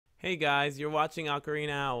Hey guys, you're watching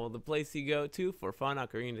Ocarina Owl, the place you go to for fun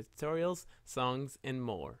Ocarina tutorials, songs, and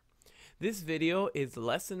more. This video is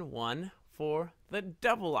lesson 1 for the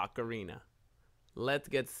double ocarina. Let's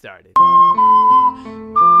get started.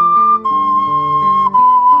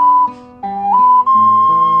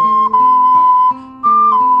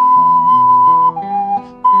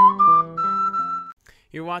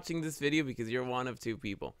 You're watching this video because you're one of two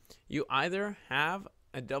people. You either have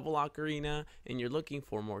a double ocarina and you're looking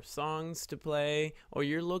for more songs to play, or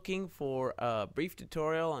you're looking for a brief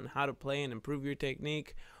tutorial on how to play and improve your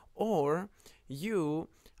technique, or you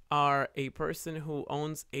are a person who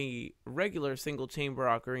owns a regular single chamber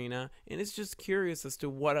ocarina and is just curious as to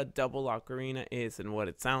what a double ocarina is and what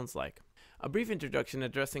it sounds like. A brief introduction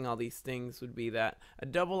addressing all these things would be that a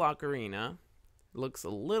double ocarina looks a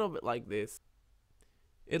little bit like this.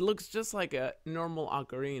 It looks just like a normal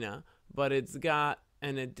ocarina, but it's got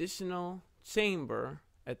an additional chamber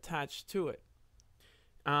attached to it.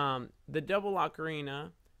 The double ocarina,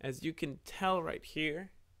 as you can tell right here,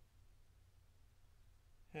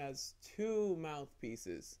 has two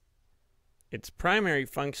mouthpieces. Its primary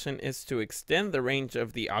function is to extend the range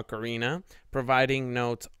of the ocarina, providing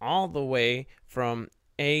notes all the way from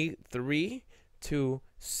A3 to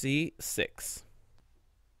C6.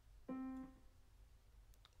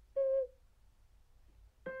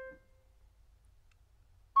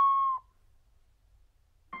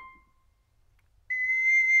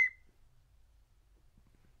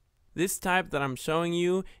 This type that I'm showing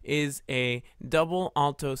you is a double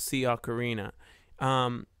alto C ocarina.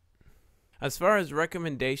 As far as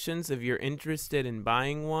recommendations, if you're interested in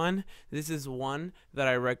buying one, this is one that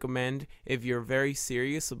I recommend if you're very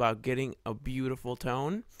serious about getting a beautiful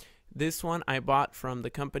tone. This one I bought from the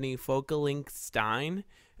company Focalink Stein.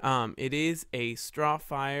 It is a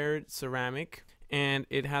strawfire ceramic and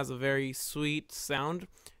it has a very sweet sound.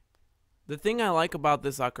 The thing I like about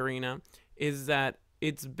this ocarina is that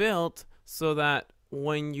it's built so that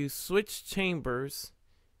when you switch chambers,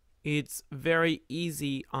 it's very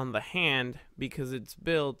easy on the hand because it's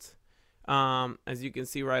built, as you can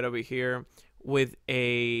see right over here, with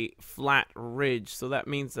a flat ridge. So that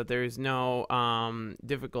means that there is no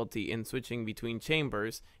difficulty in switching between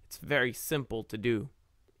chambers. It's very simple to do.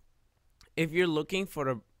 If you're looking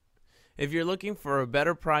for a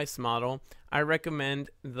better price model, I recommend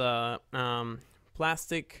the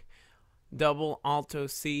plastic Double Alto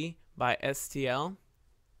C by STL.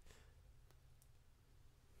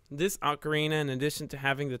 This ocarina, in addition to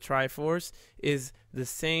having the Triforce, is the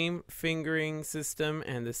same fingering system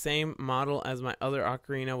and the same model as my other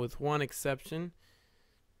ocarina, with one exception.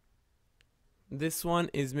 This one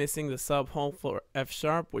is missing the sub-hole for F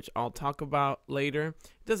sharp, which I'll talk about later.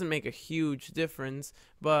 It doesn't make a huge difference,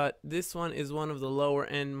 but this one is one of the lower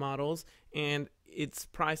end models and its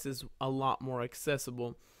price is a lot more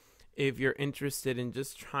accessible. If you're interested in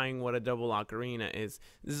just trying what a double ocarina is,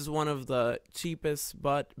 this is one of the cheapest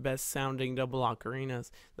but best sounding double ocarinas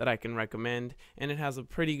that I can recommend, and it has a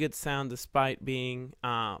pretty good sound despite being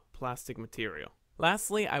plastic material.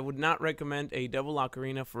 Lastly, I would not recommend a double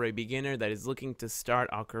ocarina for a beginner that is looking to start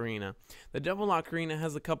ocarina. The double ocarina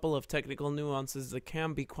has a couple of technical nuances that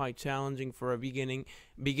can be quite challenging for a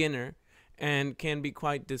beginner and can be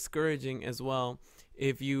quite discouraging as well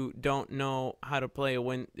if you don't know how to play a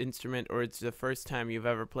wind instrument or it's the first time you've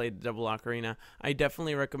ever played the double ocarina. I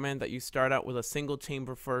definitely recommend that you start out with a single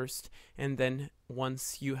chamber first, and then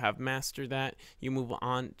once you have mastered that, you move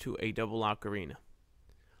on to a double ocarina.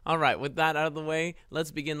 Alright, with that out of the way, let's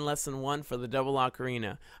begin lesson 1 for the double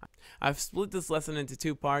ocarina. I've split this lesson into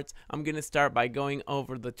two parts. I'm going to start by going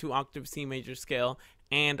over the 2-octave C major scale,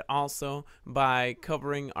 and also by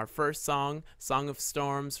covering our first song, Song of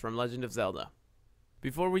Storms from Legend of Zelda.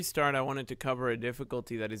 Before we start, I wanted to cover a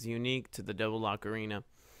difficulty that is unique to the double ocarina,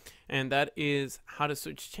 and that is how to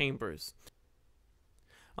switch chambers.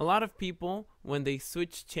 A lot of people, when they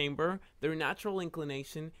switch chamber, their natural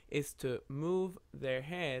inclination is to move their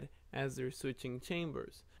head as they're switching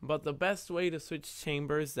chambers. But the best way to switch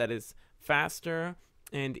chambers that is faster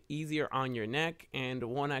and easier on your neck and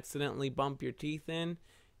won't accidentally bump your teeth in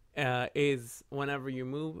is whenever you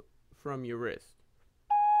move from your wrist.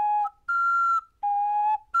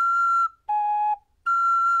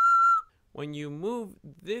 When you move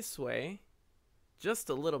this way, just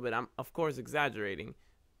a little bit, I'm of course exaggerating,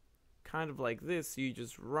 kind of like this, you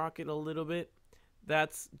just rock it a little bit.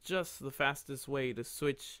 That's just the fastest way to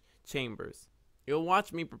switch chambers. You'll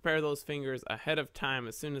watch me prepare those fingers ahead of time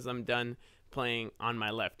as soon as I'm done playing on my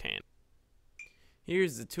left hand.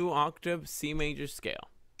 Here's the 2-octave C major scale.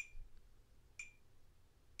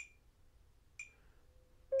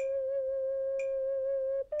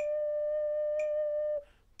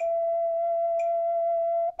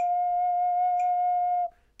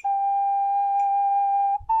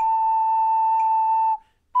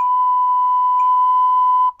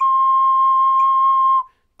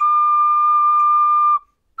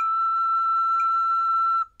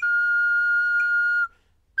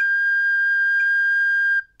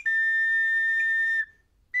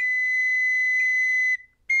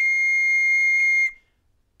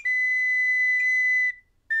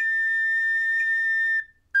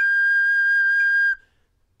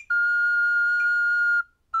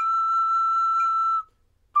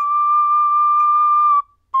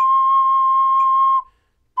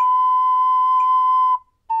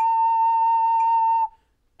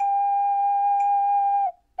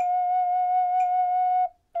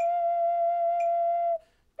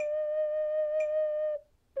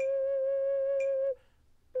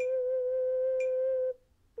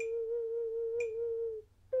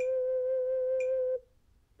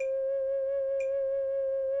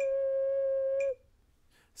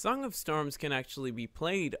 Song of Storms can actually be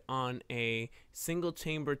played on a single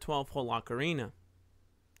chamber 12-hole ocarina.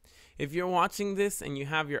 If you're watching this and you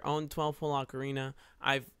have your own 12-hole ocarina,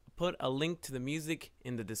 I've put a link to the music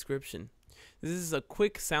in the description. This is a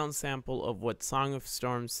quick sound sample of what Song of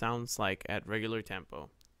Storms sounds like at regular tempo.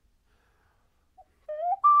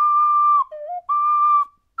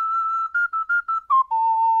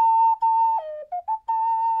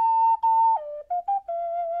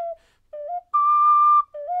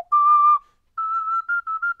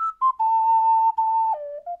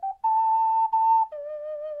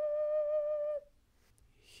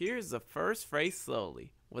 Here's the first phrase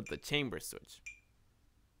slowly with the chamber switch.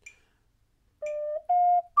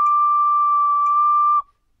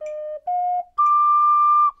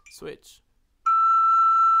 Switch.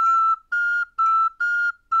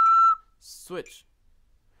 Switch.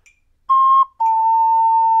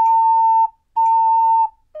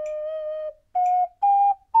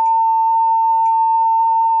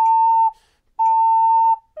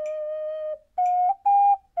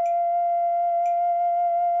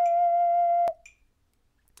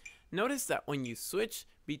 Notice that when you switch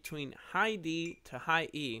between high D to high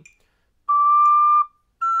E,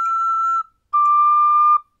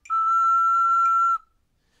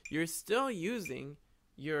 you're still using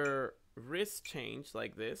your wrist change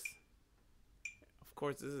like this. Of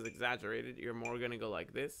course, this is exaggerated. You're more going to go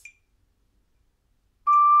like this.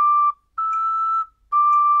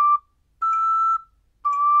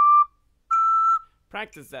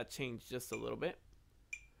 Practice that change just a little bit.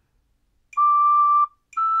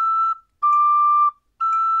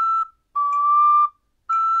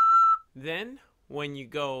 Then, when you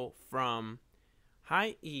go from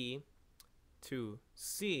high E to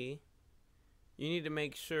C, you need to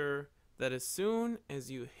make sure that as soon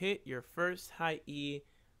as you hit your first high E,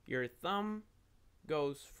 your thumb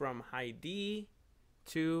goes from high D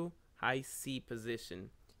to high C position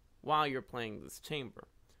while you're playing this chamber.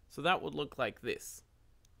 So that would look like this.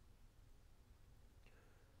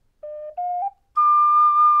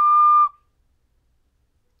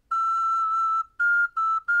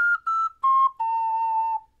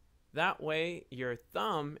 That way, your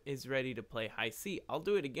thumb is ready to play high C. I'll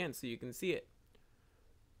do it again so you can see it.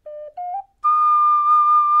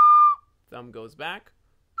 Thumb goes back.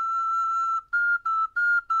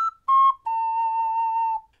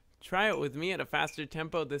 Try it with me at a faster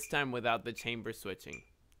tempo, this time without the chamber switching.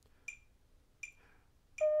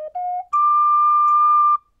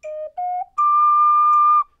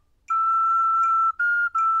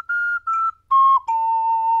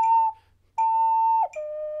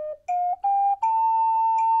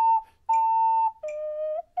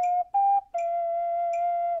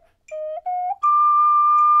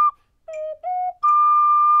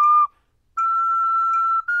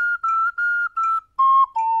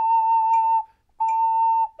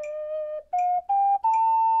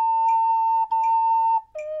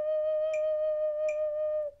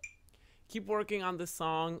 Keep working on this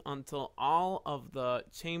song until all of the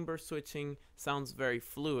chamber switching sounds very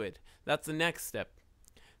fluid. That's the next step.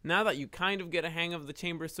 Now that you kind of get a hang of the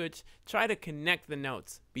chamber switch, try to connect the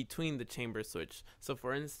notes between the chamber switch. So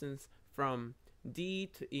for instance, from D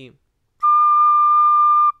to E.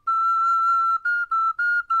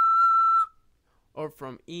 Or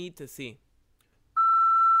from E to C.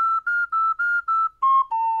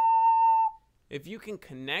 If you can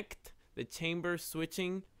connect the chamber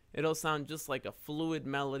switching, it'll sound just like a fluid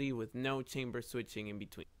melody with no chamber switching in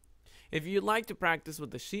between. If you'd like to practice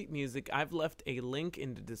with the sheet music, I've left a link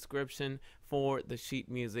in the description for the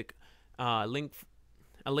sheet music, a link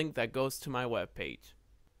that goes to my webpage.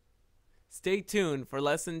 Stay tuned for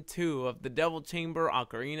lesson 2 of the Devil Chamber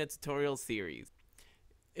Ocarina tutorial series.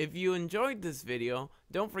 If you enjoyed this video,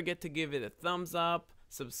 don't forget to give it a thumbs up,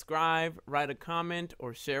 subscribe, write a comment,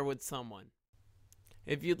 or share with someone.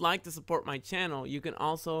 If you'd like to support my channel, you can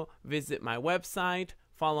also visit my website,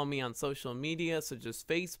 follow me on social media such as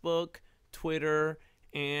Facebook, Twitter,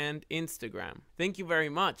 and Instagram. Thank you very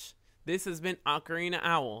much. This has been Ocarina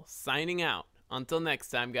Owl signing out. Until next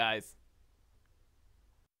time, guys.